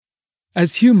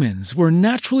As humans, we're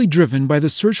naturally driven by the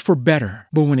search for better.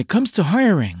 But when it comes to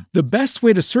hiring, the best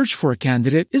way to search for a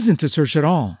candidate isn't to search at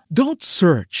all. Don't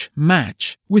search,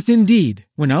 match with Indeed.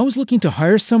 When I was looking to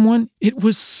hire someone, it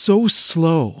was so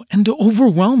slow and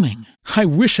overwhelming. I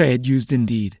wish I had used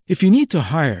Indeed. If you need to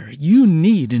hire, you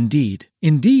need Indeed.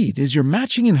 Indeed is your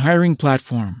matching and hiring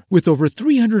platform with over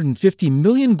 350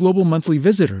 million global monthly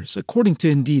visitors, according to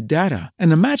Indeed data,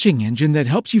 and a matching engine that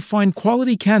helps you find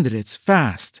quality candidates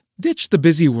fast. Ditch the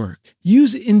busy work.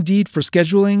 Use Indeed for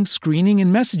scheduling, screening,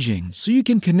 and messaging so you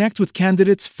can connect with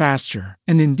candidates faster.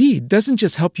 And Indeed doesn't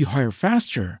just help you hire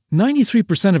faster.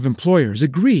 93% of employers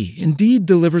agree Indeed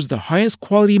delivers the highest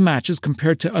quality matches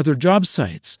compared to other job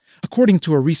sites, according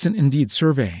to a recent Indeed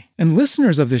survey. And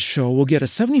listeners of this show will get a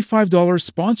 $75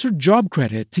 sponsored job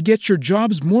credit to get your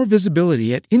jobs more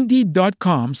visibility at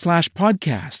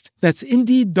Indeed.com/podcast. That's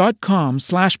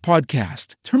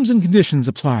Indeed.com/podcast. Terms and conditions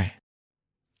apply.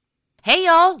 Hey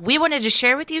y'all, we wanted to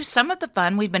share with you some of the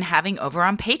fun we've been having over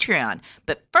on Patreon.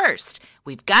 But first,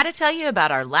 we've got to tell you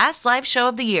about our last live show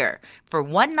of the year. For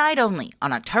one night only,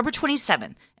 on October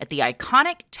 27th, at the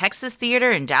iconic Texas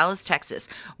Theater in Dallas, Texas,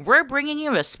 we're bringing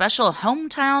you a special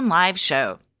hometown live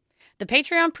show. The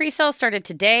Patreon pre-sale started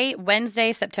today,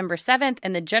 Wednesday, September 7th,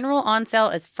 and the general on-sale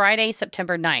is Friday,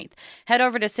 September 9th. Head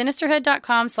over to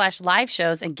sinisterhood.com/live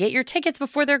shows and get your tickets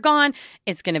before they're gone.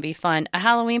 It's going to be fun. A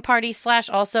Halloween party /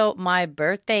 also my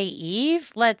birthday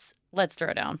eve. Let's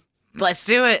throw down. Let's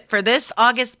do it. For this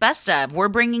August Best Of, we're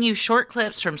bringing you short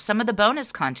clips from some of the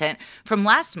bonus content from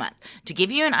last month to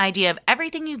give you an idea of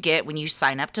everything you get when you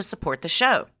sign up to support the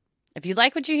show. If you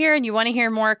like what you hear and you want to hear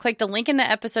more, click the link in the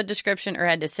episode description or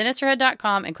head to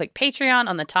sinisterhood.com and click Patreon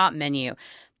on the top menu.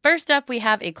 First up, we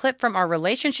have a clip from our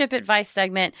relationship advice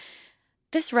segment.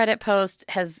 This Reddit post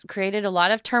has created a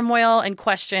lot of turmoil and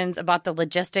questions about the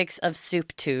logistics of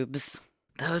soup tubes.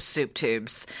 Those soup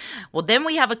tubes. Well, then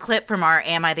we have a clip from our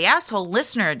Am I the Asshole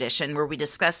listener edition where we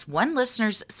discuss one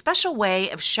listener's special way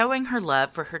of showing her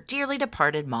love for her dearly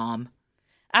departed mom.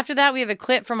 After that, we have a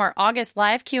clip from our August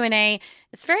live Q&A.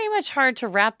 It's very much hard to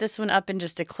wrap this one up in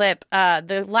just a clip.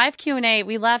 The live Q&A,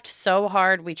 we laughed so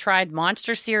hard. We tried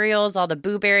monster cereals, all the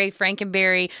Boo Berry,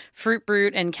 Frankenberry, Fruit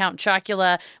Brute, and Count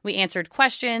Chocula. We answered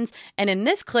questions. And in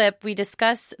this clip, we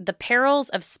discuss the perils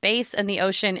of space and the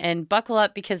ocean. And buckle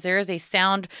up because there is a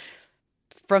sound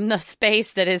from the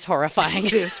space that is horrifying.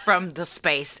 It is from the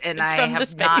space, and I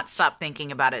have not stopped thinking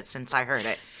about it since I heard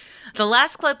it. The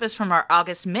last clip is from our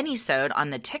August mini-sode on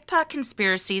the TikTok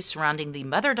conspiracies surrounding the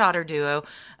mother-daughter duo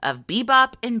of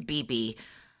Bebop and BB.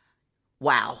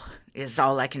 Wow, is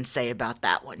all I can say about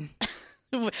that one.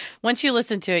 Once you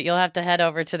listen to it, you'll have to head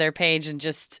over to their page and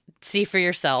just see for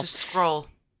yourself. Just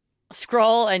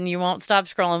scroll and you won't stop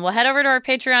scrolling. We'll head over to our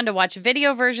Patreon to watch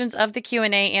video versions of the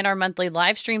Q&A and our monthly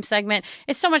live stream segment.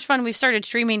 It's so much fun. We've started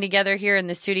streaming together here in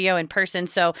the studio in person.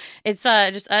 So it's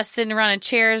just us sitting around in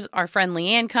chairs. Our friend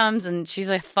Leanne comes and she's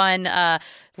a fun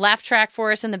laugh track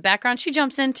for us in the background. She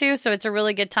jumps into, so it's a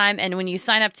really good time. And when you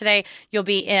sign up today, you'll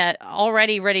be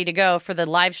already ready to go for the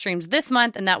live streams this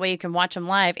month. And that way you can watch them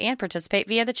live and participate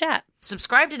via the chat.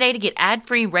 Subscribe today to get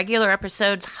ad-free regular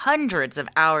episodes, hundreds of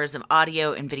hours of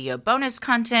audio and video bonus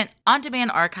content,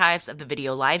 on-demand archives of the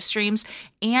video live streams,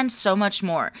 and so much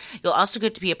more. You'll also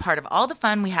get to be a part of all the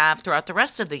fun we have throughout the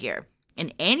rest of the year.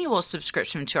 An annual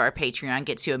subscription to our Patreon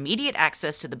gets you immediate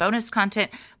access to the bonus content,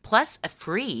 plus a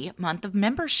free month of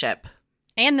membership.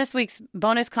 And this week's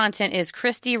bonus content is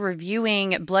Christy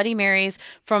reviewing Bloody Marys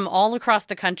from all across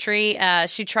the country.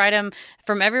 She tried them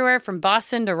from everywhere, from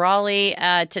Boston to Raleigh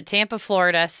to Tampa,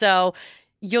 Florida. So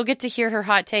you'll get to hear her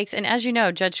hot takes. And as you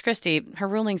know, Judge Christy, her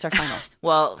rulings are final.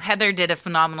 Well, Heather did a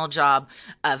phenomenal job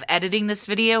of editing this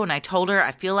video. And I told her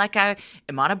I feel like I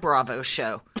am on a Bravo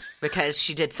show because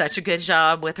she did such a good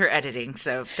job with her editing.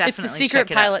 So definitely it's the secret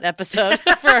check it pilot out. Episode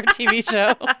for our TV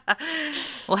show.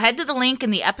 Well, head to the link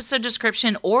in the episode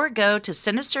description or go to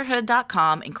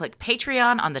sinisterhood.com and click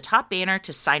Patreon on the top banner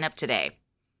to sign up today.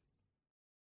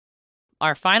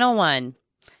 Our final one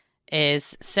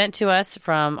is sent to us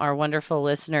from our wonderful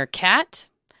listener, Kat.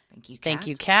 Thank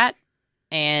you, Kat.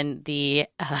 And the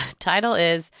title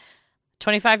is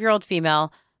 25-year-old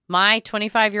female. My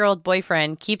 25-year-old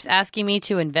boyfriend keeps asking me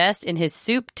to invest in his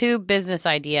soup tube business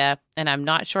idea, and I'm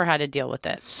not sure how to deal with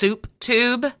it. Soup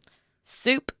tube?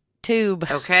 Soup tube.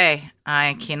 Okay,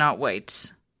 I cannot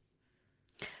wait.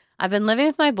 I've been living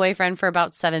with my boyfriend for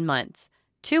about 7 months.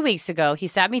 2 weeks ago, he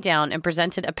sat me down and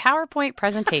presented a PowerPoint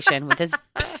presentation with his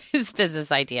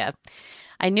business idea.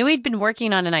 I knew he'd been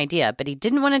working on an idea, but he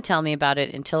didn't want to tell me about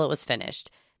it until it was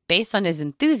finished. Based on his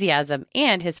enthusiasm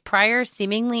and his prior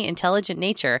seemingly intelligent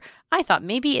nature, I thought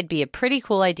maybe it'd be a pretty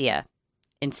cool idea.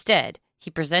 Instead, he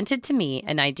presented to me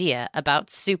an idea about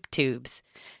soup tubes.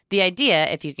 The idea,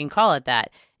 if you can call it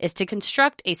that, is to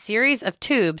construct a series of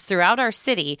tubes throughout our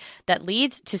city that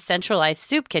leads to centralized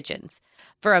soup kitchens.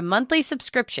 For a monthly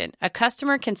subscription, a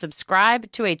customer can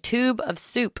subscribe to a tube of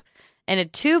soup, and a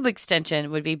tube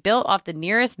extension would be built off the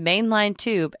nearest mainline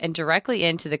tube and directly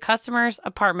into the customer's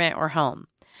apartment or home.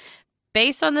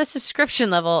 Based on the subscription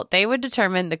level, they would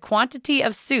determine the quantity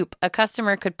of soup a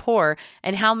customer could pour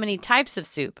and how many types of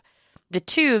soup. The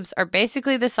tubes are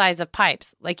basically the size of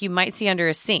pipes, like you might see under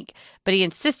a sink, but he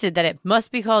insisted that it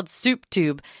must be called soup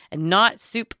tube and not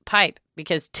soup pipe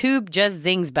because tube just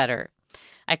zings better.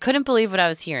 I couldn't believe what I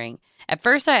was hearing. At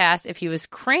first, I asked if he was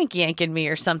crank yanking me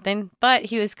or something, but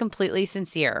he was completely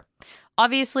sincere.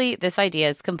 Obviously, this idea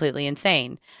is completely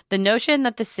insane. The notion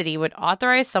that the city would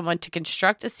authorize someone to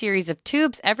construct a series of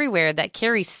tubes everywhere that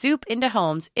carry soup into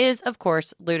homes is, of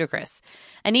course, ludicrous.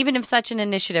 And even if such an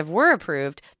initiative were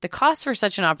approved, the cost for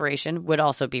such an operation would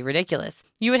also be ridiculous.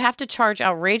 You would have to charge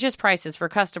outrageous prices for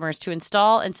customers to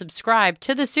install and subscribe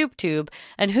to the soup tube,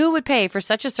 and who would pay for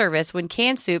such a service when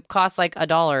canned soup costs like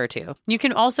 $1 or $2? You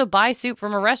can also buy soup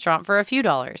from a restaurant for a few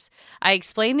dollars. I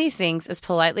explained these things as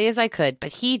politely as I could,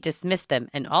 but he dismissed them,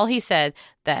 and all he said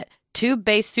that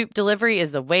tube-based soup delivery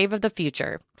is the wave of the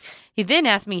future. He then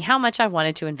asked me how much I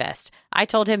wanted to invest. I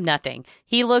told him nothing.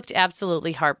 He looked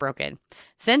absolutely heartbroken.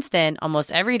 Since then,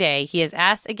 almost every day, he has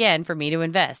asked again for me to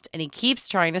invest, and he keeps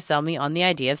trying to sell me on the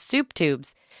idea of soup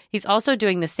tubes. He's also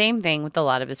doing the same thing with a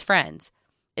lot of his friends.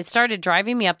 It started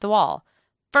driving me up the wall.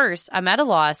 First, I'm at a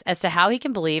loss as to how he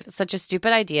can believe such a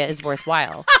stupid idea is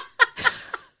worthwhile.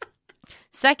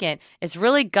 Second, it's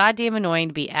really goddamn annoying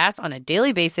to be asked on a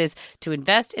daily basis to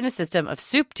invest in a system of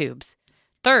soup tubes.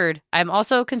 Third, I'm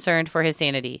also concerned for his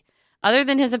sanity. Other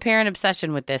than his apparent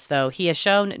obsession with this, though, he has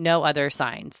shown no other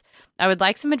signs. I would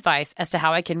like some advice as to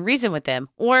how I can reason with him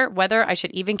or whether I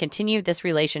should even continue this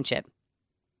relationship.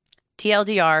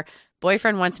 TLDR,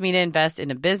 boyfriend wants me to invest in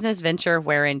a business venture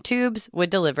wherein tubes would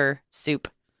deliver soup.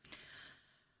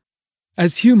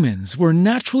 As humans, we're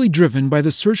naturally driven by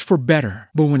the search for better.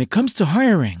 But when it comes to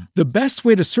hiring, the best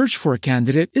way to search for a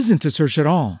candidate isn't to search at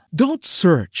all. Don't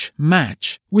search,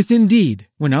 match with Indeed.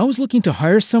 When I was looking to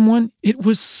hire someone, it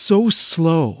was so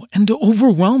slow and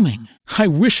overwhelming. I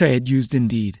wish I had used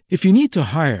Indeed. If you need to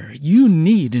hire, you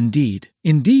need Indeed.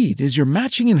 Indeed is your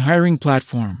matching and hiring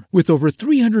platform with over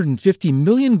 350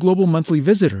 million global monthly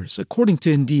visitors, according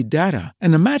to Indeed data,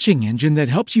 and a matching engine that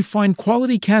helps you find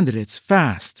quality candidates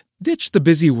fast. Ditch the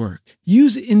busy work.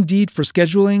 Use Indeed for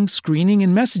scheduling, screening,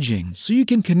 and messaging so you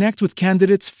can connect with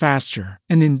candidates faster.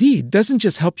 And Indeed doesn't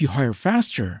just help you hire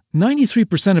faster.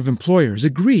 93% of employers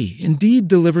agree Indeed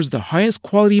delivers the highest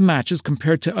quality matches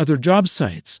compared to other job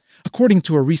sites, according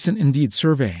to a recent Indeed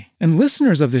survey. And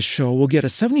listeners of this show will get a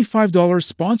 $75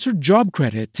 sponsored job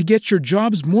credit to get your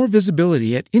jobs more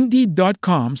visibility at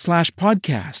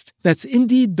Indeed.com/podcast. That's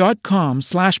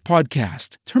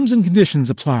Indeed.com/podcast. Terms and conditions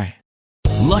apply.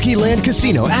 Lucky Land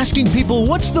Casino, asking people,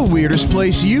 what's the weirdest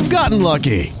place you've gotten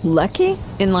lucky? Lucky?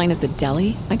 In line at the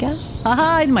deli, I guess?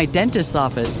 Aha, in my dentist's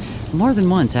office. More than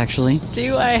once, actually.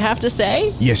 Do I have to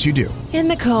say? Yes, you do. In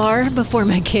the car before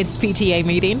my kids' PTA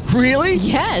meeting. Really?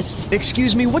 Yes.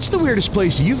 Excuse me, what's the weirdest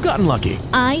place you've gotten lucky?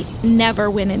 I never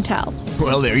win and tell.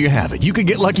 Well, there you have it. You can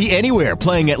get lucky anywhere,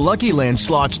 playing at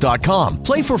LuckyLandSlots.com.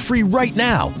 Play for free right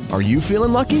now. Are you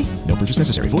feeling lucky? No purchase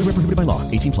necessary. Void where prohibited by law.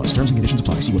 18 plus. Terms and conditions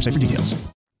apply. See website for details.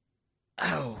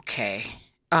 Okay.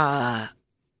 I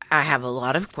have a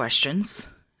lot of questions.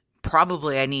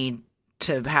 Probably I need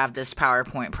to have this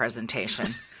PowerPoint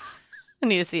presentation. I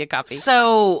need to see a copy.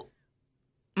 So,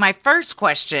 my first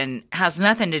question has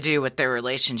nothing to do with their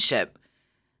relationship.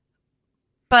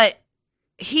 But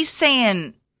he's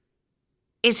saying,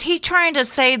 is he trying to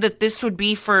say that this would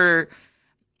be for,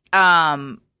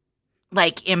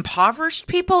 like, impoverished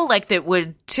people? Like, that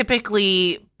would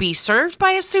typically be served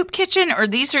by a soup kitchen? Or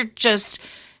these are just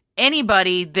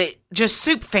anybody that, just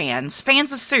soup fans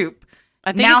of soup,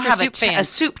 I think now it's for have a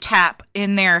soup tap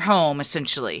in their home,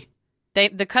 essentially.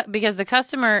 Because the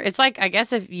customer, it's like, I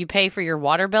guess if you pay for your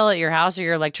water bill at your house or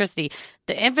your electricity,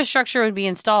 the infrastructure would be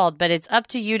installed, but it's up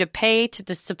to you to pay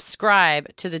to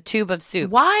subscribe to the tube of soup.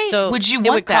 Why would you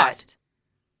want that?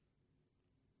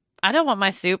 I don't want my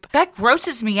soup. That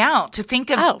grosses me out to think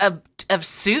of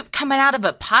soup coming out of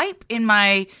a pipe in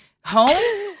my home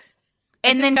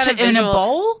and then in a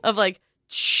bowl of like,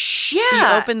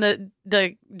 yeah. You open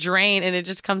the drain and it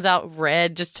just comes out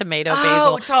red, just tomato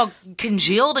basil. Oh, it's all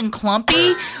congealed and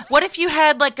clumpy. What if you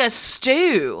had like a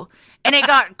stew and it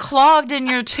got clogged in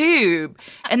your tube,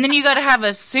 and then you got to have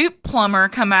a soup plumber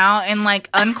come out and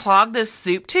like unclog this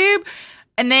soup tube?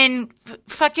 And then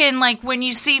fucking like when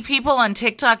you see people on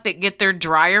TikTok that get their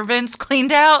dryer vents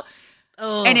cleaned out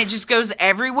and it just goes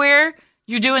everywhere,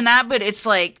 you're doing that, but it's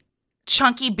like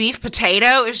chunky beef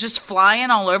potato is just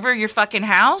flying all over your fucking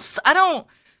house.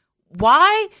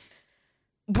 Why?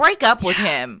 Break up with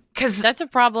him, because that's a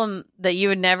problem that you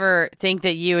would never think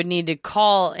that you would need to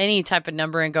call any type of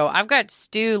number and go, I've got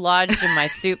stew lodged in my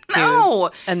soup tube.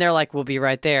 No. And they're like, we'll be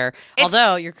right there.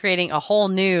 Although you're creating a whole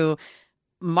new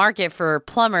market for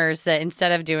plumbers that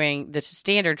instead of doing the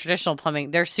standard traditional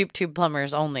plumbing, they're soup tube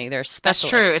plumbers only. They're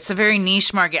specialists. That's true. It's a very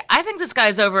niche market. I think this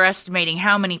guy's overestimating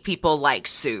how many people like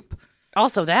soup.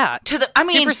 Also that. Soup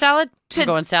or salad? I'm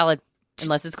going salad,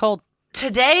 unless it's cold.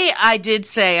 Today, I did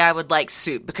say I would like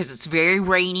soup because it's very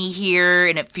rainy here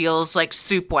and it feels like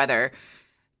soup weather.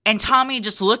 And Tommy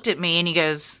just looked at me and he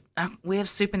goes, we have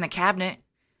soup in the cabinet.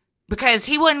 Because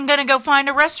he wasn't going to go find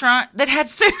a restaurant that had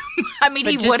soup. I mean,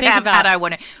 he would have had I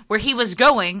wanted. Where he was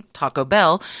going, Taco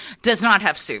Bell, does not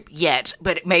have soup yet.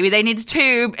 But maybe they need a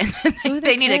tube and then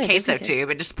they need a queso tube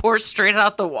and just pour straight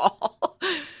out the wall.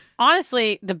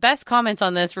 Honestly, the best comments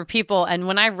on this were people, and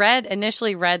when I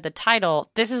initially read the title,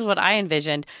 this is what I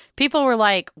envisioned. People were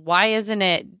like, why isn't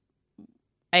it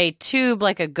a tube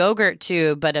like a Go-Gurt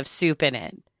tube, but of soup in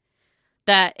it?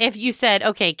 That if you said,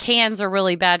 okay, cans are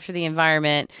really bad for the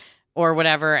environment or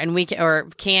whatever, and or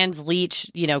cans leach,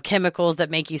 chemicals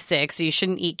that make you sick, so you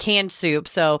shouldn't eat canned soup.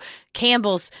 So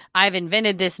Campbell's, I've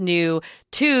invented this new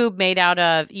tube made out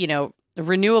of,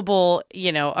 renewable,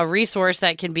 a resource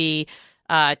that can be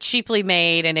cheaply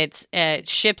made, and it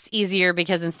ships easier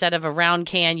because instead of a round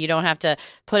can, you don't have to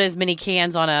put as many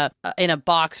cans in a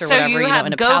box or whatever. So you have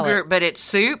in a Go-Gurt, pallet. but it's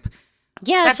soup.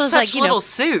 Yeah, that's so it's such like little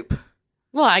soup.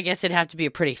 Well, I guess it'd have to be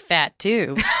a pretty fat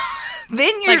tube.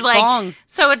 Then you're like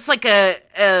so it's like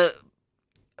a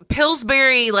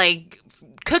Pillsbury like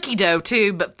cookie dough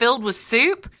tube, but filled with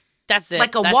soup. That's it.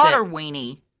 Like a water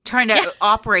weenie. Trying to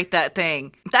operate that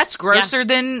thing. That's grosser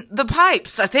than the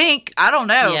pipes, I think. I don't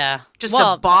know. Yeah. Just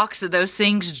a box of those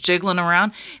things jiggling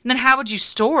around. And then how would you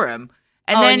store them?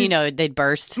 And then, they'd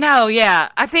burst. No, yeah.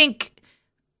 I think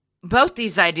both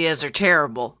these ideas are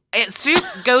terrible. Soup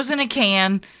goes in a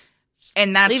can,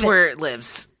 and that's where it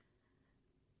lives.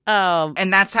 Oh.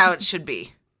 And that's how it should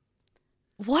be.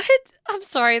 What? I'm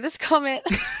sorry, this comment...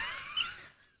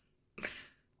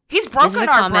 He's broken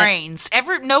our brains.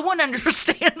 No one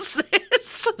understands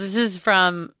this. This is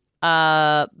from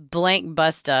Blank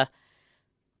Busta.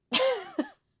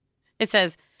 It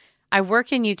says, I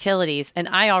work in utilities, and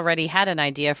I already had an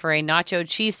idea for a nacho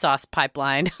cheese sauce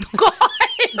pipeline.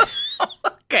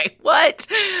 Okay, what?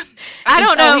 I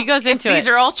don't know. He goes into these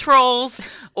are all trolls,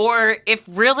 or if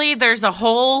really there's a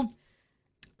whole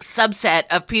subset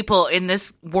of people in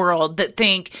this world that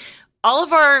think all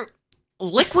of our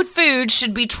liquid food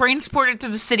should be transported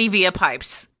through the city via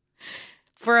pipes.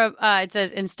 It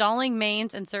says installing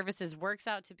mains and services works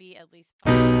out to be at least.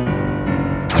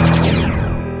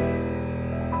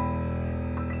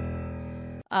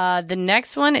 The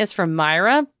next one is from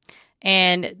Myra,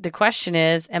 and the question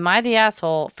is, am I the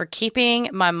asshole for keeping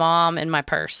my mom in my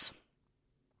purse?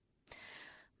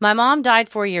 My mom died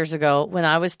 4 years ago when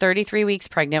I was 33 weeks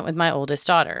pregnant with my oldest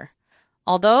daughter.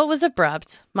 Although it was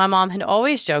abrupt, my mom had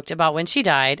always joked about when she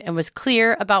died and was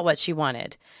clear about what she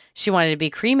wanted. She wanted to be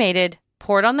cremated,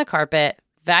 poured on the carpet,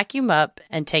 vacuumed up,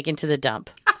 and taken to the dump.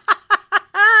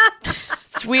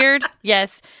 It's weird,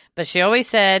 yes, but she always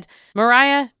said,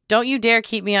 Mariah, don't you dare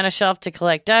keep me on a shelf to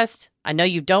collect dust. I know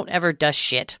you don't ever dust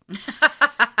shit.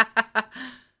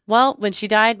 Well, when she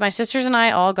died, my sisters and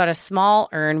I all got a small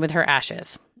urn with her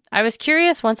ashes. I was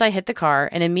curious once I hit the car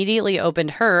and immediately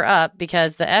opened her up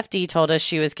because the FD told us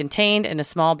she was contained in a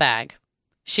small bag.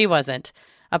 She wasn't.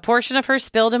 A portion of her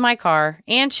spilled in my car,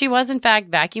 and she was in fact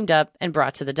vacuumed up and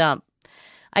brought to the dump.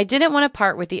 I didn't want to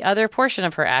part with the other portion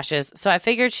of her ashes, so I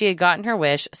figured she had gotten her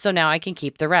wish, so now I can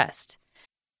keep the rest.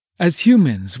 As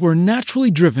humans, we're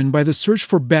naturally driven by the search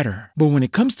for better. But when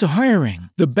it comes to hiring,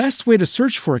 the best way to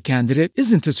search for a candidate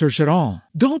isn't to search at all.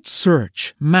 Don't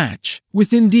search, match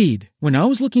with Indeed. When I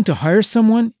was looking to hire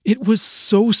someone, it was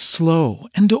so slow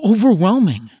and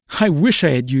overwhelming. I wish I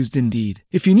had used Indeed.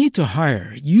 If you need to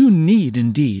hire, you need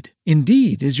Indeed.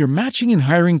 Indeed is your matching and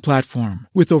hiring platform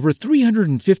with over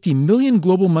 350 million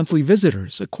global monthly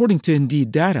visitors, according to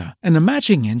Indeed data, and a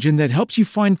matching engine that helps you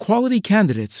find quality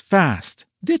candidates fast.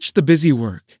 Ditch the busy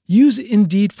work. Use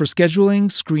Indeed for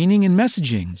scheduling, screening, and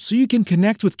messaging so you can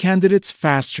connect with candidates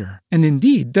faster. And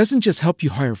Indeed doesn't just help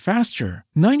you hire faster.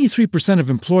 93%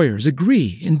 of employers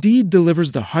agree Indeed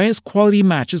delivers the highest quality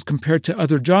matches compared to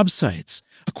other job sites,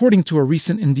 according to a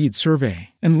recent Indeed survey.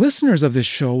 And listeners of this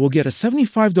show will get a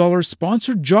 $75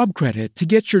 sponsored job credit to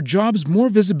get your jobs more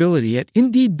visibility at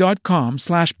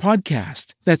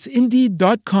Indeed.com/podcast. That's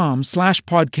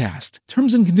Indeed.com/podcast.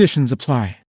 Terms and conditions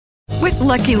apply. With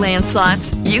Lucky Land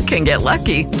Slots, you can get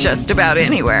lucky just about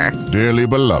anywhere. Dearly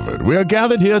beloved, we are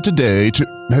gathered here today to...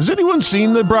 Has anyone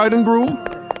seen the bride and groom?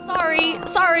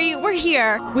 Sorry, we're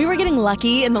here. We were getting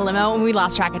lucky in the limo and we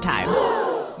lost track of time.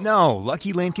 No,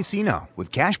 Lucky Land Casino,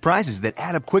 with cash prizes that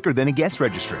add up quicker than a guest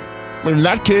registry. In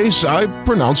that case, I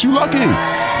pronounce you lucky.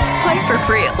 Play for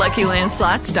free at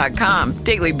LuckyLandSlots.com.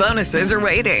 Daily bonuses are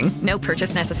waiting. No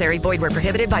purchase necessary. Void where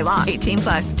prohibited by law.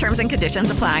 18+. Terms and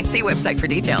conditions apply. See website for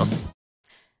details.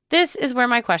 This is where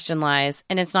my question lies,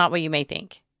 and it's not what you may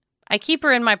think. I keep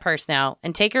her in my purse now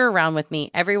and take her around with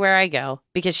me everywhere I go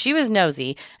because she was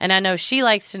nosy, and I know she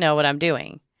likes to know what I'm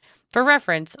doing. For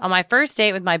reference, on my first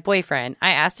date with my boyfriend, I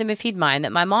asked him if he'd mind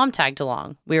that my mom tagged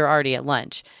along. We were already at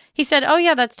lunch. He said, "Oh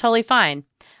yeah, that's totally fine."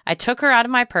 I took her out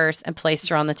of my purse and placed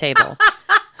her on the table.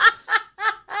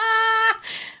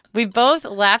 We both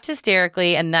laughed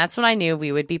hysterically, and that's when I knew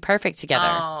we would be perfect together.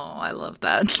 Oh, I love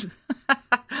that.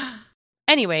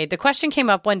 Anyway, the question came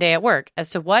up one day at work as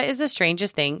to what is the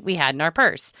strangest thing we had in our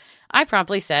purse. I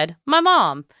promptly said, "My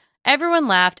mom." Everyone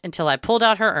laughed until I pulled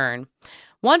out her urn.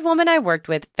 One woman I worked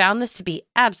with found this to be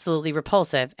absolutely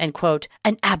repulsive and, quote,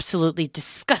 "an absolutely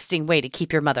disgusting way to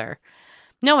keep your mother."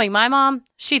 Knowing my mom,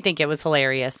 she'd think it was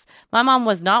hilarious. My mom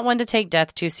was not one to take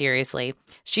death too seriously.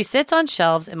 She sits on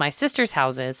shelves in my sister's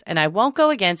houses, and I won't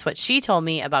go against what she told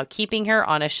me about keeping her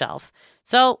on a shelf.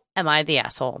 So, am I the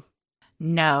asshole?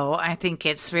 No, I think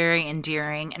it's very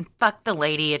endearing. And fuck the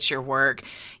lady at your work.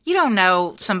 You don't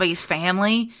know somebody's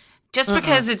family. Just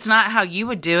because it's not how you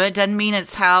would do it doesn't mean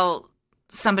it's how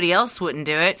somebody else wouldn't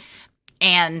do it.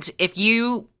 And if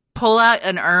you pull out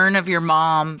an urn of your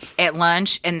mom at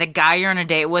lunch and the guy you're on a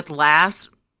date with laughs,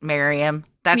 marry him.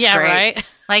 That's great. Right?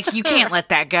 Like, you can't let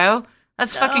that go.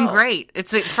 That's fucking great.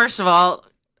 First of all,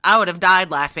 I would have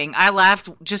died laughing. I laughed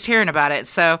just hearing about it.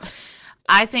 So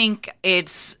I think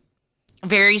it's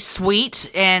very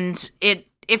sweet. And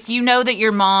if you know that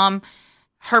your mom,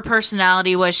 her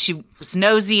personality was she was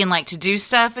nosy and liked to do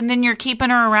stuff, and then you're keeping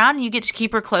her around and you get to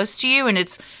keep her close to you, and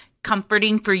it's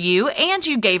comforting for you, and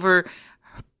you gave her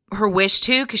wish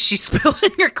too because she spilled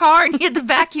in your car and you had to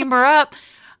vacuum her up.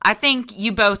 I think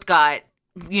you both got,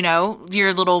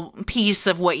 your little piece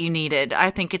of what you needed.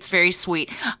 I think it's very sweet.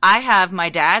 I have my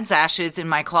dad's ashes in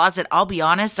my closet. I'll be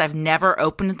honest, I've never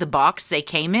opened the box they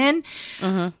came in.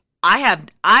 Mm-hmm.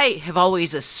 I have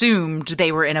always assumed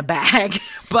they were in a bag,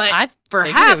 but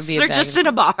perhaps they're just in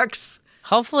a box.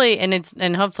 Hopefully,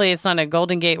 hopefully it's not a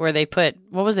Golden Gate where they put,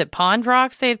 what was it, pond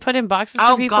rocks they had put in boxes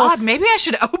for people? Oh, God, maybe I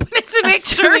should open it to make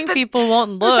sure that people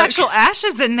won't look. There's actual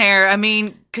ashes in there. I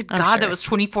mean, good God, that was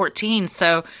 2014.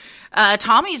 So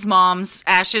Tommy's mom's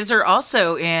ashes are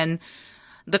also in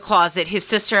the closet. His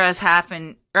sister has half,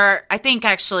 or I think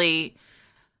actually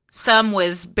some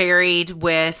was buried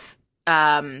with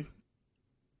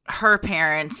her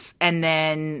parents, and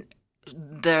then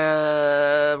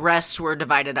the rest were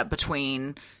divided up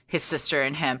between his sister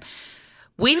and him.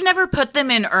 We've never put them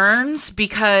in urns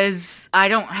because I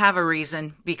don't have a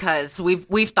reason, because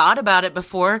we've thought about it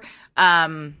before.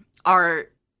 Our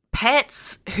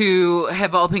pets who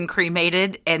have all been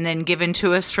cremated and then given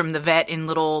to us from the vet in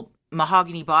little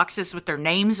mahogany boxes with their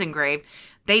names engraved,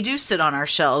 they do sit on our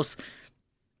shelves.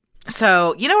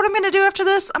 So, you know what I'm going to do after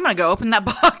this? I'm going to go open that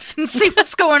box and see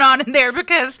what's going on in there,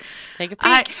 because take a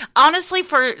peek. Honestly,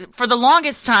 for the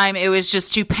longest time, it was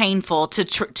just too painful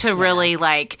to really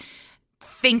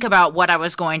think about what I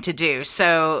was going to do.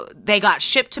 So they got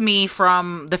shipped to me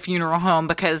from the funeral home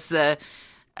because the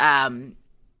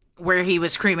where he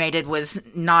was cremated was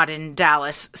not in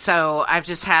Dallas. So I've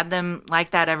just had them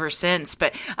like that ever since.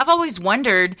 But I've always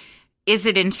wondered, is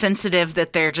it insensitive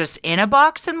that they're just in a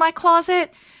box in my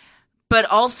closet? But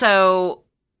also,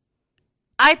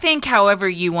 I think however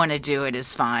you want to do it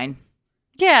is fine.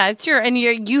 Yeah, it's true. And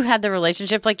you had the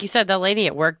relationship, like you said, that lady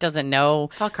at work doesn't know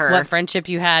what friendship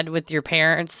you had with your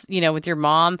parents, with your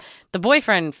mom. The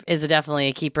boyfriend is definitely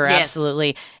a keeper, yes.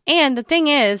 Absolutely. And the thing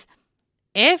is,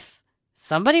 if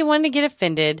somebody wanted to get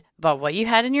offended about what you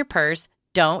had in your purse,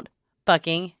 don't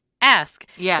fucking ask.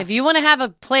 Yeah. If you want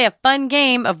to play a fun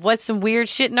game of what's some weird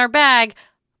shit in our bag,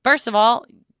 first of all,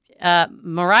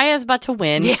 Mariah's about to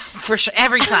win. Yeah, for sure.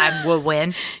 Every time we'll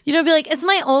win. Be like, it's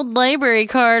my old library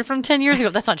card from 10 years ago.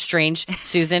 That's not strange,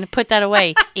 Susan. Put that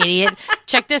away, idiot.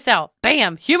 Check this out.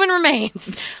 Bam, human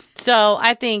remains. So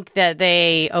I think that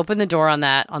they opened the door on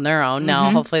that on their own.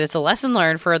 Now, hopefully that's a lesson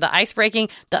learned for the ice breaking.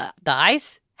 The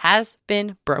ice has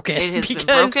been broken. It has been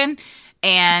broken.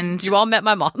 And you all met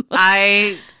my mom.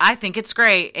 I think it's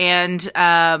great. And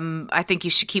I think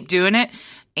you should keep doing it.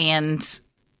 And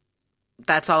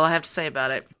that's all I have to say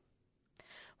about it.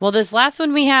 Well, this last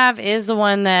one we have is the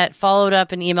one that followed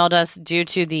up and emailed us due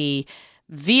to the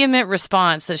vehement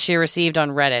response that she received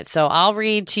on Reddit. So I'll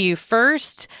read to you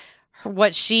first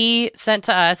what she sent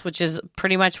to us, which is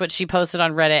pretty much what she posted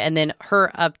on Reddit, and then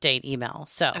her update email.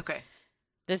 So okay.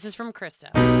 This is from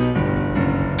Krista.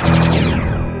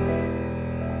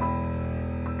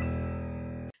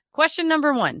 Question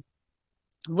number 1.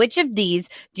 Which of these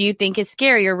do you think is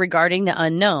scarier regarding the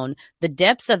unknown, the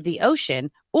depths of the ocean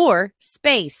or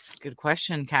space? Good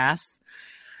question, Cass.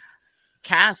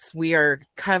 Cass, we are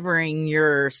covering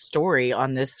your story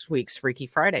on this week's Freaky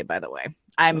Friday, by the way.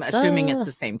 I'm assuming it's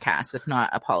the same Cass. If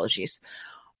not, apologies.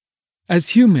 As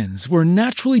humans, we're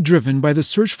naturally driven by the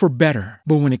search for better.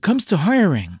 But when it comes to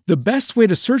hiring, the best way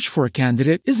to search for a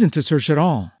candidate isn't to search at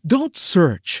all. Don't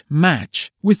search,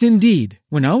 match with Indeed.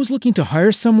 When I was looking to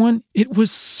hire someone, it was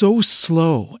so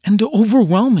slow and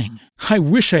overwhelming. I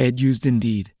wish I had used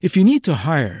Indeed. If you need to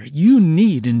hire, you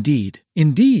need Indeed.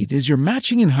 Indeed is your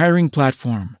matching and hiring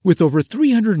platform with over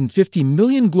 350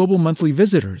 million global monthly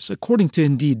visitors, according to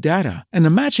Indeed data, and a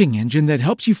matching engine that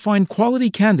helps you find quality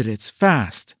candidates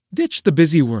fast. Ditch the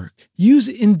busy work. Use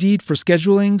Indeed for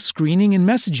scheduling, screening, and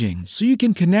messaging so you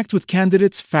can connect with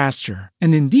candidates faster.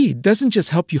 And Indeed doesn't just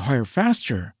help you hire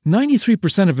faster.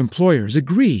 93% of employers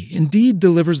agree Indeed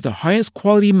delivers the highest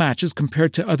quality matches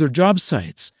compared to other job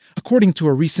sites, according to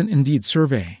a recent Indeed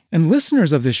survey. And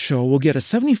listeners of this show will get a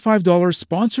 $75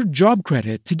 sponsored job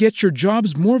credit to get your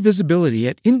jobs more visibility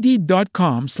at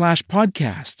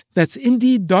Indeed.com/podcast. That's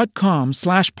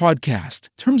Indeed.com/podcast.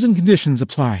 Terms and conditions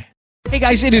apply. Hey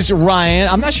guys, it is Ryan.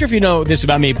 I'm not sure if you know this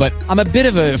about me, but I'm a bit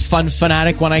of a fun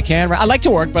fanatic when I can. I like to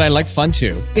work, but I like fun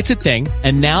too. It's a thing.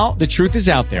 And now the truth is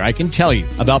out there. I can tell you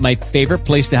about my favorite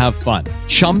place to have fun.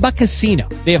 Chumba Casino.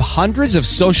 They have hundreds of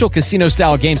social casino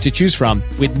style games to choose from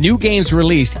with new games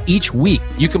released each week.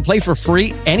 You can play for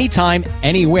free anytime,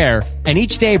 anywhere. And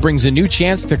each day brings a new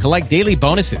chance to collect daily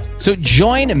bonuses. So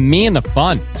join me in the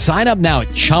fun. Sign up now at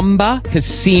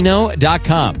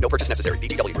ChumbaCasino.com. No purchase necessary.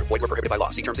 VGW. Void where prohibited by law.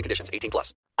 See terms and conditions.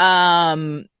 18+.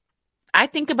 I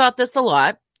think about this a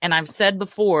lot, and I've said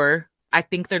before, I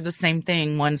think they're the same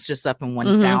thing. One's just up and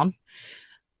one's down.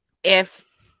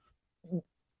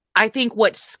 I think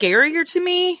what's scarier to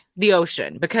me, the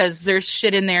ocean, because there's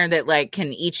shit in there that like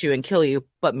can eat you and kill you,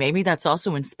 but maybe that's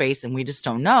also in space and we just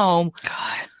don't know.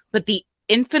 God. But the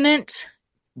infinite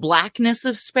blackness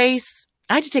of space,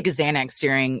 I had to take a Xanax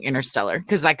during Interstellar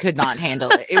because I could not handle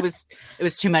it. It was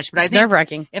too much. But I think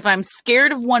nerve-wracking. If I'm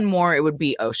scared of one more, it would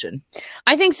be ocean.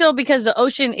 I think so because the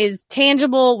ocean is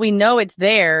tangible. We know it's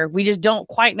there. We just don't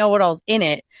quite know what all's in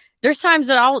it. There's times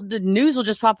that the news will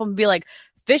just pop up and be like,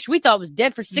 fish we thought was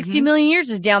dead for 60 million years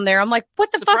is down there. I'm like, what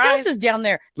the fuck else is down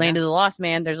there? Land of the Lost,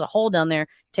 man. There's a hole down there.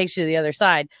 Takes you to the other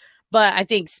side. But I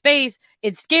think space,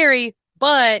 it's scary,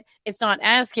 but it's not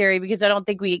as scary because I don't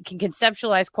think we can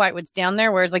conceptualize quite what's down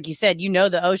there. Whereas, like you said,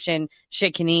 the ocean,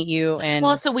 shit can eat you. And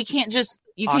well, so you can't just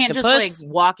like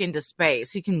walk into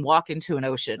space. You can walk into an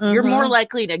ocean. You're more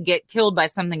likely to get killed by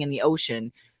something in the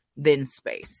ocean than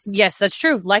space. Yes, that's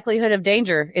true. Likelihood of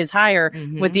danger is higher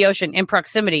with the ocean in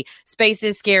proximity. Space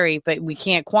is scary, but we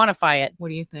can't quantify it. What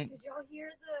do you think? Did y'all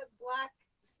hear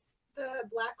the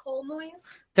black hole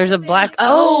noise? There's a black.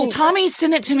 Oh, Tommy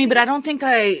sent it to me, but I don't think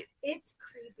I. It's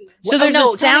creepy. So there's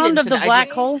a sound of the black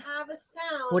hole. Have a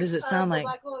sound. What does it sound like?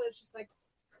 Black hole. It's just like.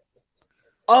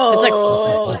 Oh, it's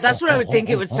like that's what I would think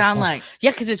it would sound like.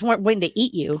 Yeah, because it's waiting to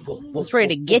eat you. It's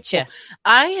ready to get you.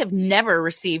 I have never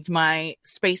received my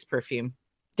space perfume.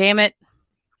 Damn it.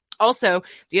 Also,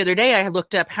 the other day I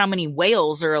looked up how many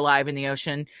whales are alive in the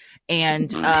ocean,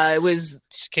 and it was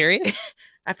curious.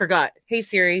 I forgot. Hey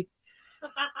Siri.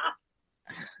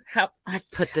 How I've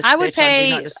put this. I would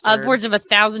pay upwards of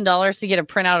 $1,000 to get a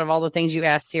printout of all the things you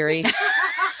asked Siri.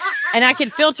 And I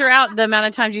could filter out the amount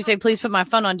of times you say, please put my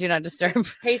phone on Do Not Disturb.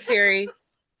 Hey, Siri,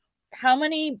 how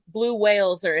many blue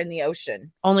whales are in the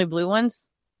ocean? Only blue ones?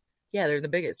 Yeah, they're the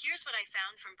biggest. Here's what I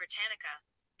found from Britannica.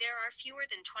 There are fewer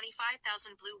than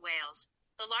 25,000 blue whales,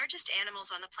 the largest animals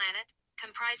on the planet,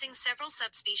 comprising several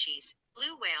subspecies.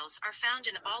 Blue whales are found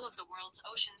in all of the world's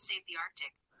oceans save the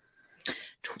Arctic.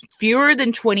 fewer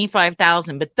than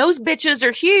 25,000, but those bitches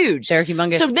are huge. They're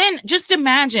humongous. So then just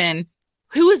imagine,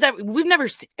 who is that?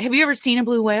 Have you ever seen a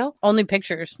blue whale? Only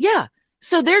pictures. Yeah.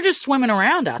 So they're just swimming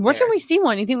around out Where there. can we see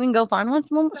one? You think we can go find one?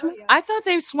 I thought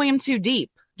they swam too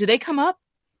deep. Do they come up?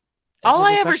 That's All a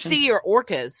I good ever question. see are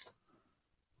orcas.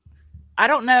 I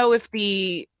don't know if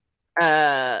the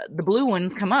blue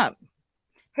ones come up.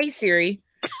 Hey Siri,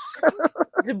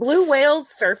 do blue whales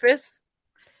surface?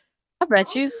 I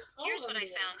bet you. Here's what I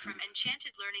found from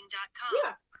enchantedlearning.com.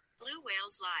 Yeah. Blue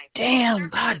whales live. Damn,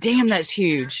 god damn, that's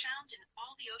huge. Found in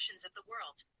all the oceans of the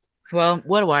world. Well,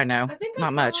 what do I know? I think I Not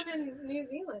saw much. one in New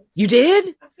Zealand. You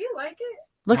did? I feel like it.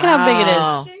 Look at how big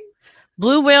Wow. it is.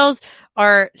 Blue whales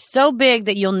are so big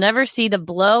that you'll never see the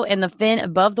blow and the fin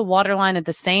above the waterline at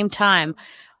the same time.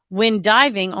 When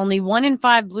diving, only 1 in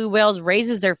 5 blue whales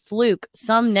raises their fluke.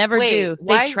 Some never do.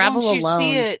 Why They travel won't you alone.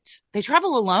 See it? They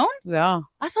travel alone? Yeah.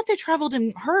 I thought they traveled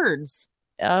in herds,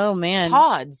 Oh man.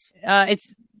 pods.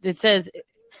 It says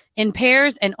in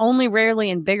pairs and only rarely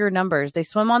in bigger numbers. They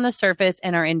swim on the surface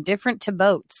and are indifferent to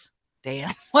boats.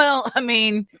 Damn. Well, I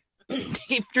mean,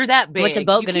 if you're that big, What's a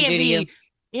boat you gonna can't do to you?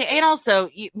 Yeah, and also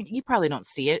you probably don't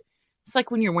see it. It's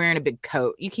like when you're wearing a big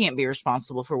coat. You can't be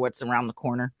responsible for what's around the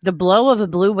corner. The blow of a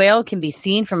blue whale can be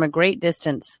seen from a great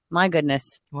distance. My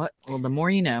goodness. What? Well, the more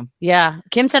you know. Yeah.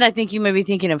 Kim said, I think you may be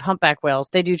thinking of humpback whales.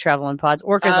 They do travel in pods.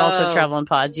 Orcas also Oh. travel in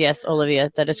pods. Yes,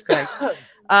 Olivia, that is correct.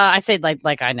 I said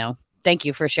like I know. Thank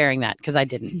you for sharing that because I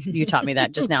didn't. You taught me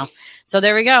that just now. So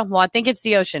there we go. Well, I think it's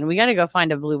the ocean. We got to go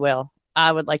find a blue whale.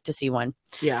 I would like to see one.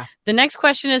 Yeah. The next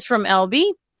question is from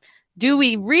LB. Do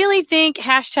we really think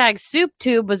hashtag soup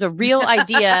tube was a real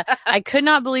idea? I could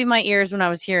not believe my ears when I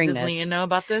was hearing Does this. Leah know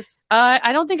about this?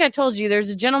 I don't think I told you. There's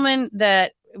a gentleman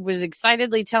that was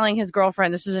excitedly telling his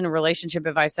girlfriend, this was in a relationship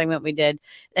advice segment we did,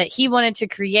 that he wanted to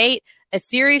create a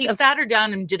series He of sat her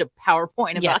down and did a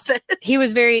PowerPoint about Yes. this.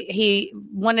 He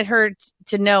wanted her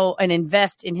to know and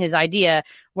invest in his idea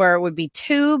where it would be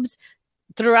tubes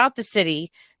throughout the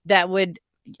city that would,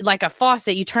 like a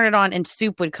faucet, you turn it on and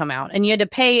soup would come out, and you had to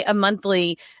pay a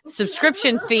monthly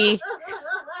subscription fee.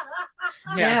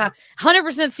 Yeah,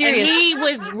 100% serious. And he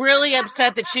was really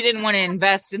upset that she didn't want to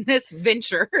invest in this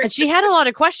venture. And she had a lot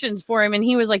of questions for him, and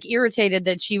he was like irritated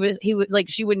that she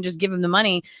wouldn't just give him the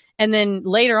money. And then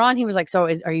later on, he was like, "So,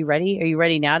 are you ready? Are you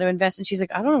ready now to invest?" And she's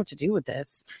like, "I don't know what to do with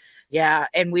this." Yeah,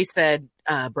 and we said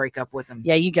break up with him.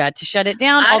 Yeah, you got to shut it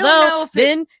down. I don't know Although if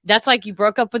then that's like you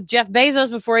broke up with Jeff Bezos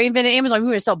before he invented Amazon. We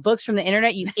were to sell books from the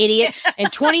internet, you idiot. In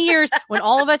 20 years, when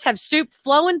all of us have soup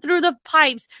flowing through the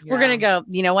pipes, we're Yeah. gonna go,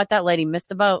 you know what? That lady missed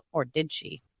the boat, or did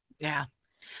she? Yeah.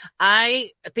 I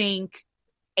think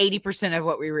 80% of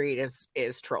what we read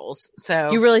is trolls.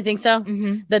 So You really think so?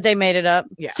 Mhm. That they made it up?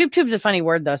 Yeah. Soup tube's a funny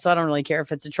word though, so I don't really care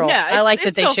if it's a troll. Yeah, I like that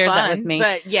it's they still shared that fun, with me.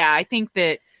 But yeah, I think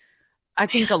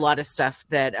a lot of stuff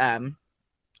that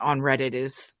on Reddit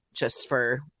is just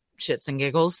for shits and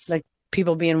giggles. Like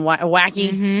people being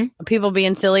wacky, Mhm. people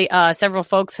being silly. Several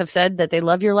folks have said that they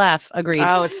love your laugh. Agreed.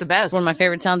 Oh, it's the best. It's one of my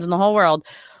favorite sounds in the whole world.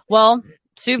 Well,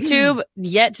 soup tube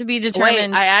yet to be Wait,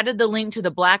 determined. I added the link to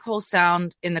the black hole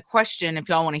sound in the question if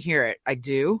y'all want to hear it. I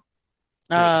do.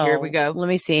 Wait, here we go. Let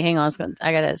me see. Hang on.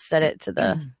 I gotta set it to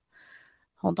the.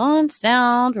 Hold on.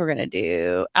 Sound. We're gonna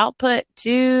do output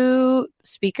to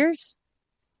speakers.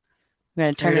 We're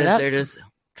gonna turn There it it is, up. there it is.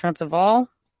 Turn up the vol.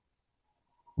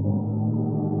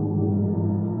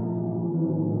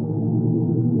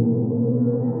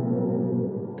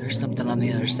 There's something on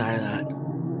the other side of that.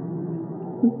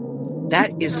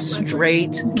 That is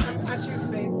straight.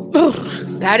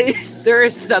 There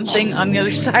is something on the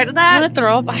other side of I that. want to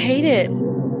throw up. I hate it.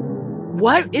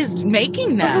 What is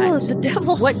making that? Oh, the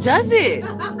devil. What does it?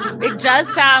 It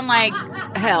does sound like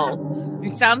hell.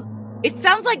 It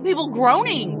sounds like people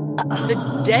groaning.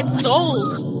 The dead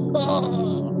souls.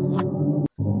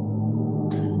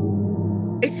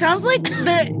 It sounds like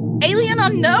the alien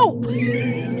on Nope.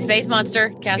 Space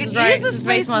monster. Cass It is right. is a It's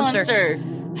space monster.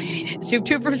 I hate it. Soup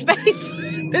tube from space.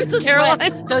 This is Caroline.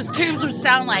 what those tubes would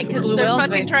sound like because Blue they're whale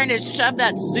fucking space. trying to shove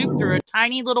that soup through a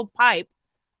tiny little pipe.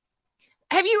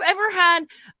 Have you ever had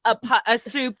a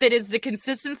soup that is the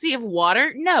consistency of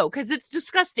water? No, because it's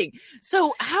disgusting.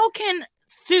 So how can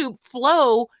soup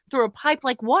flow through a pipe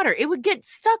like water? It would get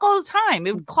stuck all the time.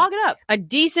 It would clog it up. A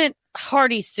decent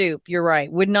hearty soup, you're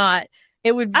right, would not.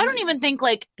 It would. I don't even think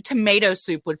like tomato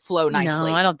soup would flow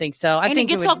nicely. No, I don't think so. I and think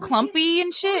it gets would, all clumpy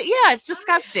and shit. Yeah, it's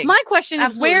disgusting. My question is,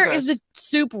 Absolutely where gross. is the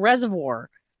soup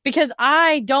reservoir? Because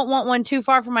I don't want one too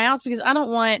far from my house because I don't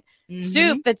want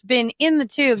soup that's been in the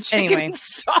tube. Chicken Anyway,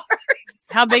 stars.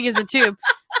 how big is the tube?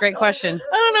 Great question.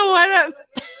 I don't know why that.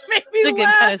 It's a good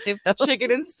kind of soup, though.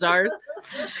 Chicken and stars.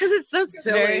 Because it's so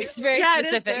silly. It's very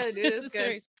specific. It is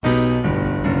good.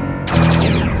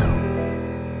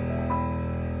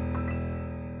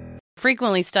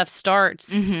 Frequently stuff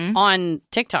starts on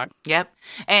TikTok. Yep.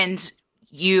 And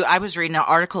I was reading an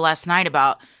article last night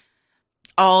about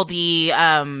all the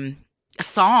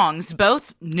songs,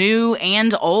 both new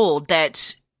and old,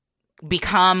 that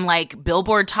become like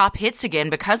Billboard top hits again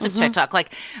because of TikTok.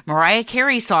 Like Mariah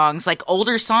Carey songs, like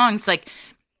older songs, like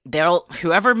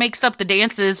whoever makes up the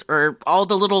dances or all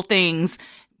the little things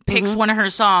picks one of her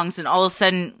songs, and all of a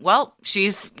sudden, well,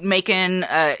 she's making,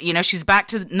 she's back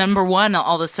to number one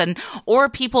all of a sudden. Or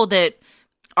people that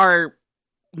are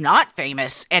not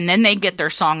famous, and then they get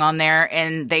their song on there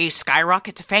and they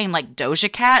skyrocket to fame, like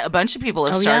Doja Cat. A bunch of people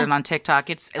have started on TikTok.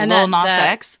 It's Lil Nas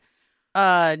X.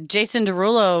 Jason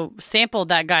Derulo sampled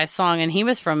that guy's song, and he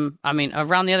was from,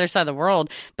 around the other side of the world,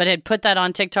 but had put that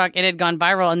on TikTok. It had gone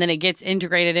viral, and then it gets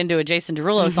integrated into a Jason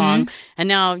Derulo song. And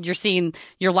now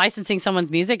you're licensing someone's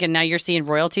music, and now you're seeing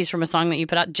royalties from a song that you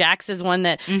put out. Jax is one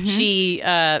that she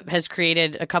has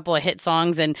created a couple of hit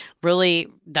songs, and really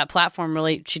that platform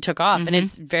she took off, and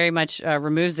it's very much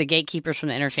removes the gatekeepers from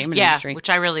the entertainment industry. Which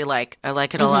I really like. I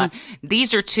like it a lot.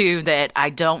 These are two that I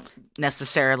don't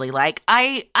necessarily like.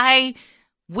 I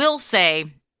will say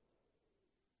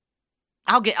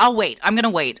I'll wait. I'm gonna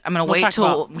wait. I'm gonna wait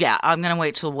till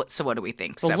so what do we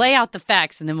think? We'll lay out the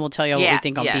facts, and then we'll tell you what we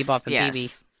think on Bebop and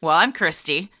BB. Well, I'm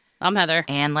Christy. I'm Heather.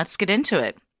 And let's get into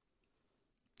it.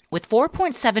 With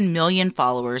 4.7 million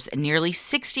followers and nearly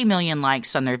 60 million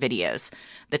likes on their videos,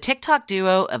 the TikTok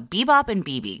duo of Bebop and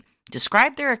BB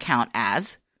described their account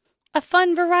as a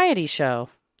fun variety show.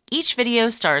 Each video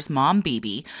stars Mom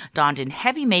BB, donned in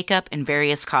heavy makeup and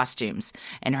various costumes,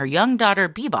 and her young daughter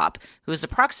Bebop, who is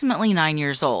approximately 9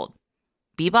 years old.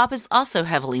 Bebop is also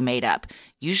heavily made up,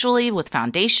 usually with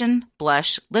foundation,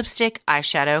 blush, lipstick,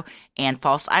 eyeshadow, and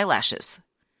false eyelashes.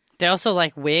 They also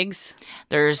like wigs.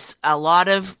 There's a lot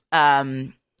of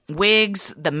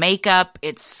wigs, the makeup.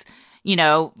 It's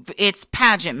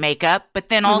pageant makeup, but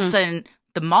then all of a sudden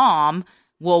the mom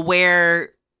will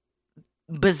wear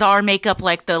bizarre makeup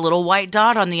like the little white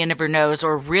dot on the end of her nose,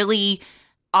 or really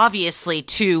obviously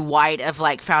too white of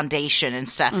like foundation and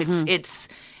stuff. It's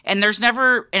and there's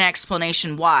never an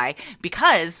explanation why,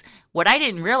 because what I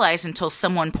didn't realize until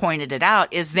someone pointed it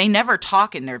out is they never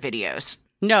talk in their videos.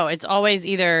 No, it's always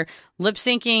either lip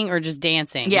syncing or just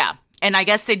dancing. Yeah. And I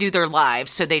guess they do their lives,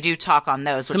 so they do talk on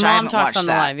those, which I haven't watched on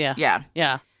the live, yeah.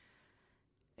 Yeah.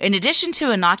 In addition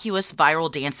to innocuous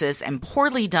viral dances and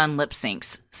poorly done lip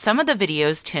syncs, some of the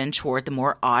videos tend toward the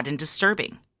more odd and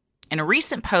disturbing. In a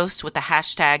recent post with the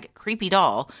hashtag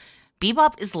 #CreepyDoll,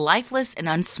 Bebop is lifeless and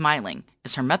unsmiling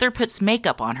as her mother puts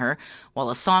makeup on her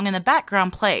while a song in the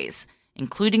background plays,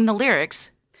 including the lyrics,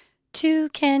 "Two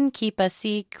can keep a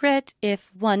secret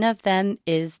if one of them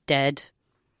is dead."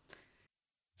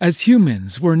 As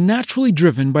humans, we're naturally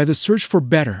driven by the search for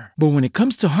better. But when it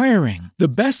comes to hiring, the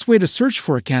best way to search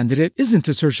for a candidate isn't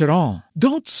to search at all.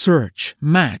 Don't search,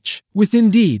 match with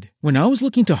Indeed. When I was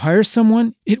looking to hire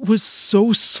someone, it was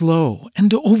so slow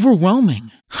and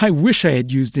overwhelming. I wish I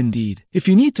had used Indeed. If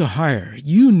you need to hire,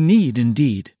 you need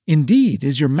Indeed. Indeed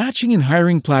is your matching and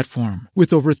hiring platform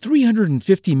with over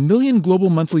 350 million global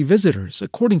monthly visitors,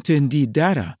 according to Indeed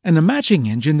data, and a matching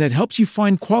engine that helps you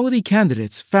find quality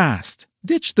candidates fast.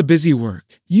 Ditch the busy work.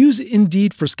 Use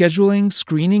Indeed for scheduling,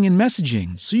 screening, and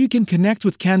messaging so you can connect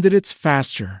with candidates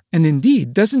faster. And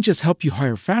Indeed doesn't just help you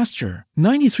hire faster.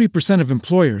 93% of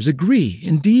employers agree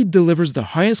Indeed delivers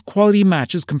the highest quality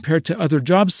matches compared to other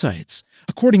job sites,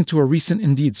 according to a recent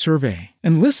Indeed survey.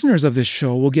 And listeners of this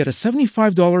show will get a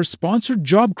 $75 sponsored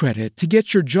job credit to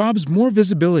get your jobs more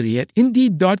visibility at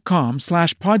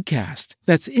Indeed.com/podcast.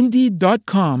 That's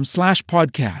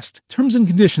Indeed.com/podcast. Terms and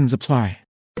conditions apply.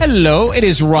 Hello, it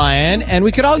is Ryan, and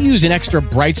we could all use an extra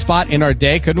bright spot in our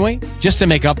day, couldn't we? Just to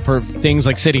make up for things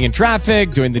like sitting in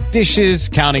traffic, doing the dishes,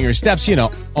 counting your steps,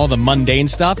 all the mundane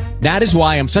stuff. That is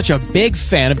why I'm such a big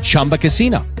fan of Chumba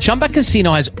Casino. Chumba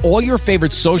Casino has all your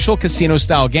favorite social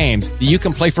casino-style games that you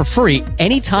can play for free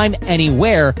anytime,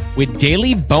 anywhere with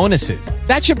daily bonuses.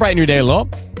 That should brighten your day a little.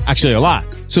 Actually, a lot.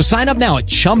 So sign up now at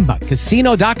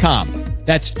ChumbaCasino.com.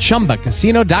 That's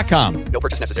ChumbaCasino.com. No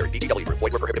purchase necessary. VGW Group.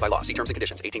 Void where prohibited by law. See terms and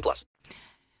conditions. 18+.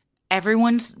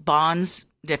 Everyone's bonds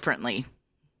differently,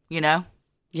 Yeah.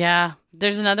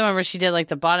 There's another one where she did like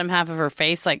the bottom half of her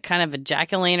face, like kind of a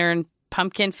jack-o'-lantern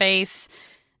pumpkin face.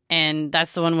 And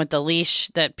that's the one with the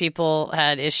leash that people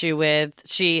had issue with.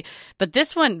 But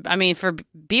this one, for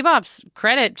Bebop's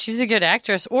credit, she's a good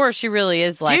actress, or she really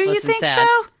is lifeless and sad. Do you think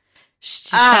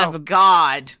so? God.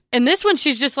 God. And this one,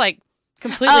 she's just like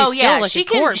completely still, like she a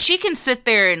corpse. She can sit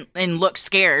there and look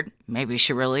scared. Maybe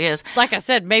she really is. Like I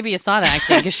said, maybe it's not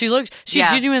acting because she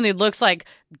genuinely looks like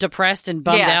depressed and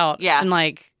bummed out. Yeah, and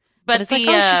like, but it's like,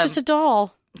 oh, she's just a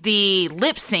doll. The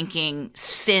lip syncing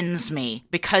sends me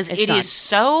because it is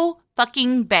so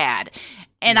fucking bad.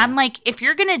 And I'm like, if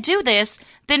you're going to do this,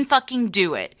 then fucking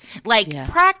do it. Like,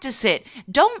 practice it.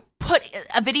 Don't put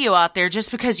a video out there just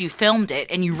because you filmed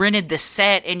it and you rented the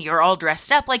set and you're all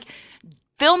dressed up. Like,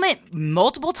 film it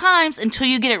multiple times until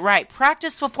you get it right.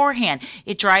 Practice beforehand.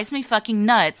 It drives me fucking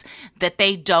nuts that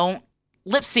they don't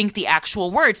lip sync the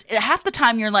actual words. Half the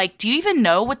time you're like, do you even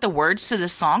know what the words to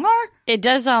this song are? It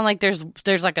does sound like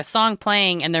there's like a song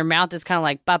playing and their mouth is kind of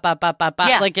like ba ba ba ba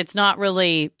ba. Like it's not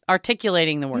really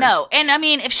articulating the words. No, and I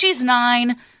mean, if she's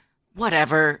 9,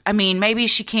 whatever. I mean, maybe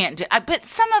she can't do. But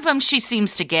some of them she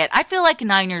seems to get. I feel like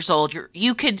 9 years old, you're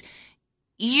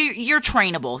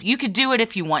trainable. You could do it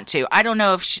if you want to. I don't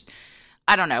know if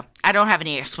I don't know. I don't have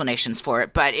any explanations for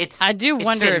it, but I do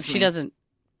wonder if she doesn't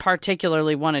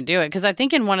particularly want to do it, because I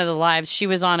think in one of the lives she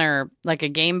was on her like a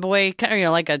Game Boy,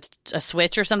 like a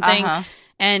Switch or something,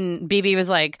 and BB was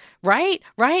like, right,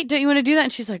 don't you want to do that?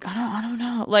 And she's like, I don't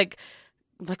know, like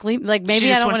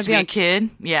maybe I don't want to be a kid.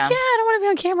 Yeah, I don't want to be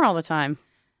on camera all the time.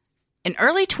 In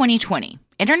early 2020,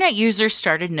 internet users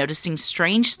started noticing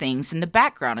strange things in the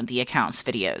background of the account's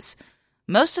videos.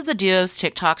 Most of the duo's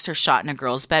TikToks are shot in a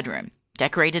girl's bedroom,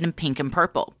 decorated in pink and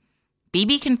purple.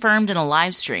 BB confirmed in a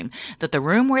live stream that the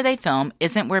room where they film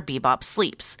isn't where Bebop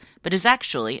sleeps, but is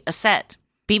actually a set.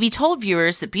 BB told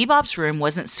viewers that Bebop's room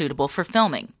wasn't suitable for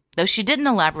filming, though she didn't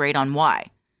elaborate on why.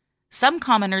 Some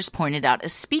commenters pointed out a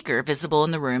speaker visible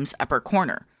in the room's upper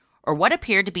corner, or what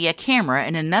appeared to be a camera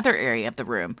in another area of the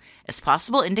room, as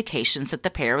possible indications that the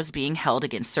pair was being held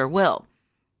against their will.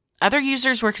 Other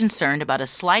users were concerned about a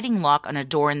sliding lock on a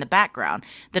door in the background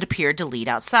that appeared to lead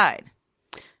outside.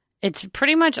 It's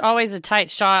pretty much always a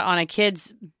tight shot on a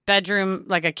kid's bedroom,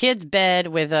 like a kid's bed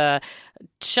with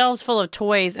shelves full of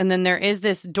toys, and then there is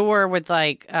this door with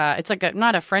like it's like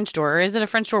not a French door, or is it a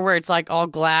French door where it's like all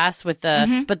glass with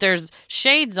the but there's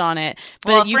shades on it.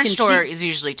 But well, a French door is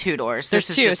usually 2 doors. There's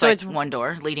this two, is just so like it's one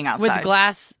door leading outside with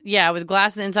glass. Yeah, with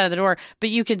glass on the inside of the door. But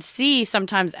you could see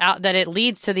sometimes out that it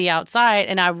leads to the outside,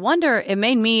 and I wonder. It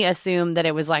made me assume that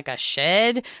it was like a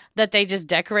shed that they just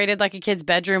decorated like a kid's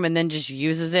bedroom and then just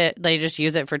uses it. They just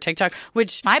use it for TikTok.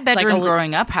 Which my bedroom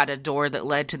growing up had a door that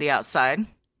led to the outside.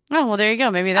 Oh, well, there you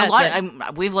go. Maybe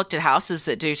that's we've looked at houses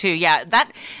that do too. Yeah,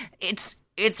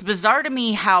 it's bizarre to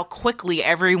me how quickly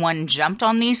everyone jumped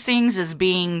on these things as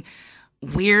being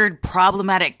weird,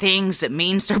 problematic things that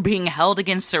means they're being held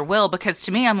against their will. Because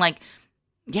to me, I'm like,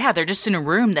 yeah, they're just in a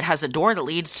room that has a door that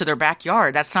leads to their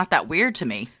backyard. That's not that weird to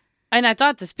me. And I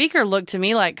thought the speaker looked to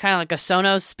me like kind of like a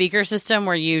Sonos speaker system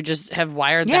where you just have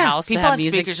wired the house to have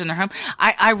music. Speakers in their home.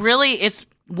 I really, it's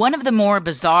one of the more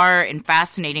bizarre and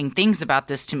fascinating things about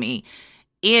this to me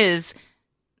is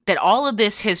that all of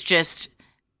this has just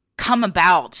come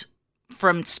about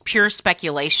from pure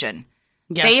speculation.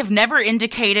 Yeah. They have never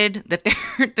indicated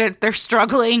that they're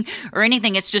struggling or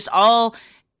anything. It's just all,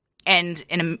 and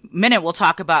in a minute we'll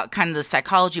talk about kind of the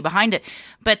psychology behind it,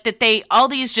 but that all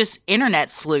these just internet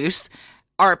sleuths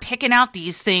are picking out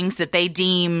these things that they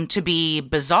deem to be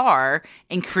bizarre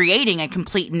and creating a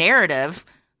complete narrative,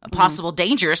 a possible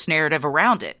dangerous narrative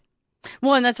around it.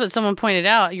 Well, and that's what someone pointed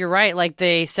out. You're right. Like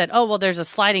they said, oh, well, there's a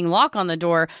sliding lock on the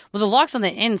door. Well, the lock's on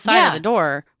the inside of the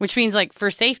door, which means like for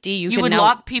safety, you would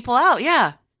lock people out.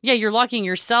 Yeah. Yeah, you're locking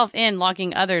yourself in,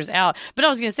 locking others out. But I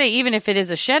was going to say, even if it is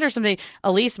a shed or something,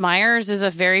 Elise Myers is a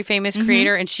very famous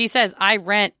creator, and she says, I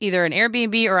rent either an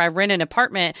Airbnb or I rent an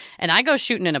apartment, and I go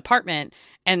shoot in an apartment.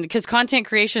 And because content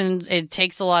creation, it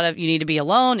takes a lot of, you need to be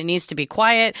alone, it needs to be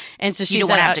quiet. And so she don't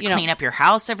want to have to clean up your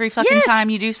house every fucking time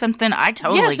you do something. I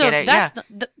totally get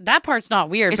it. That part's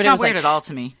not weird. It's not weird at all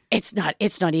to me. It's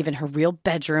not even her real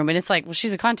bedroom. And it's like, well,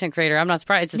 she's a content creator. I'm not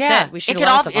surprised. It's a set. We should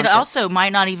it also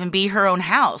might not even be her own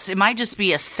house. It might just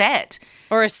be a set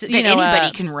or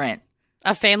anybody can rent.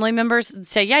 A family member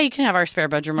say, yeah, you can have our spare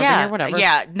bedroom over here, whatever.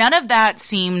 Yeah, none of that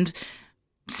seems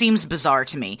bizarre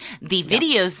to me. The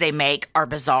videos they make are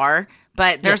bizarre,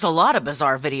 but there's a lot of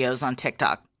bizarre videos on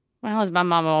TikTok. Well, as my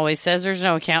mama always says, there's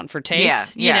no account for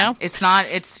taste. Yeah.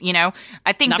 You know?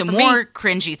 I think the more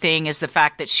cringy thing is the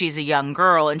fact that she's a young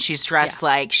girl and she's dressed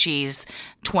like she's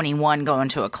 21 going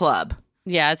to a club.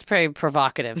 Yeah, it's pretty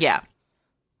provocative. Yeah.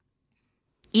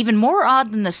 Even more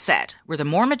odd than the set were the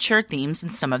more mature themes in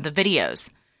some of the videos.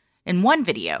 In one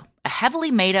video, a heavily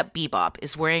made-up Bebop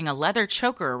is wearing a leather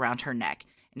choker around her neck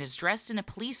and is dressed in a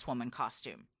policewoman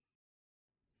costume.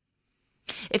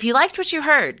 If you liked what you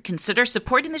heard, consider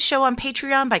supporting the show on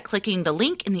Patreon by clicking the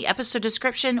link in the episode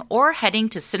description or heading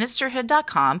to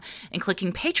sinisterhood.com and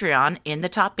clicking Patreon in the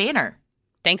top banner.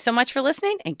 Thanks so much for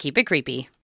listening, and keep it creepy.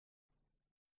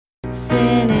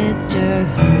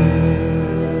 Sinisterhood.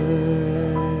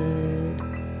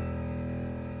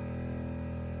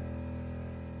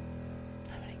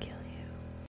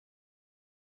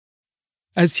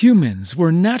 As humans,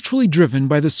 we're naturally driven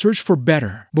by the search for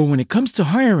better. But when it comes to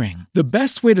hiring, the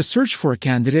best way to search for a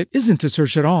candidate isn't to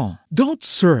search at all. Don't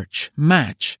search,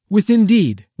 match with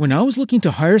Indeed. When I was looking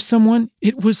to hire someone,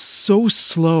 it was so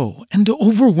slow and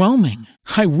overwhelming.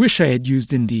 I wish I had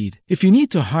used Indeed. If you need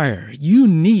to hire, you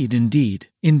need Indeed.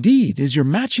 Indeed is your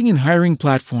matching and hiring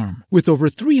platform with over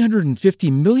 350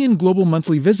 million global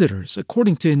monthly visitors,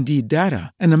 according to Indeed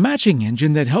data, and a matching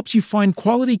engine that helps you find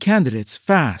quality candidates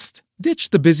fast. Ditch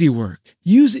the busy work.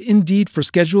 Use Indeed for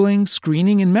scheduling,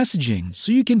 screening, and messaging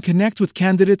so you can connect with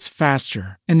candidates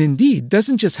faster. And Indeed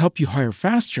doesn't just help you hire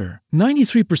faster.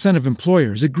 93% of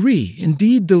employers agree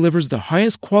Indeed delivers the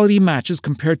highest quality matches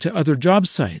compared to other job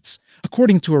sites,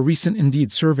 according to a recent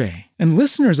Indeed survey. And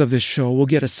listeners of this show will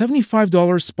get a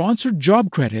 $75 sponsored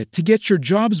job credit to get your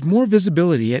jobs more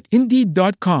visibility at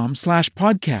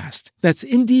Indeed.com/podcast. That's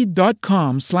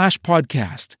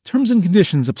Indeed.com/podcast. Terms and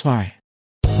conditions apply.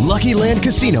 Lucky Land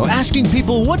Casino, asking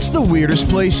people, what's the weirdest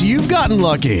place you've gotten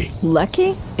lucky?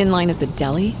 Lucky? In line at the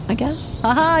deli, I guess?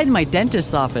 Aha, in my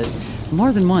dentist's office.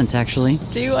 More than once, actually.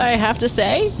 Do I have to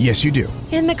say? Yes, you do.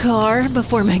 In the car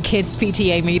before my kids'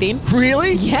 PTA meeting.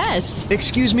 Really? Yes.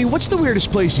 Excuse me, what's the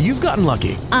weirdest place you've gotten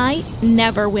lucky? I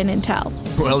never win and tell.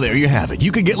 Well, there you have it.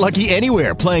 You can get lucky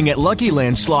anywhere, playing at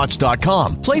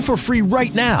LuckyLandSlots.com. Play for free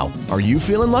right now. Are you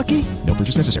feeling lucky? No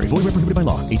purchase necessary. Void where prohibited by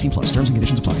law. 18+. Terms and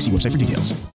conditions apply. See website for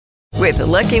details. With the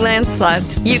Lucky Land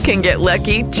Slots, you can get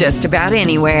lucky just about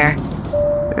anywhere.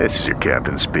 This is your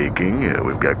captain speaking.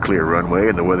 We've got clear runway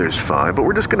and the weather's fine, but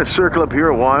we're just going to circle up here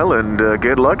a while and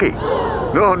get lucky.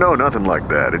 No, nothing like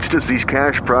that. It's just these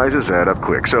cash prizes add up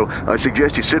quick. So I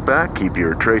suggest you sit back, keep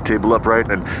your tray table upright,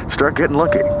 and start getting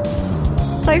lucky.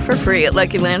 Play for free at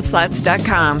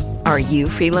LuckyLandSlots.com. Are you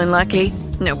feeling lucky?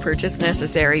 No purchase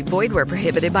necessary. Void where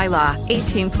prohibited by law.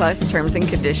 18+ terms and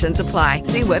conditions apply.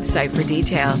 See website for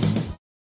details.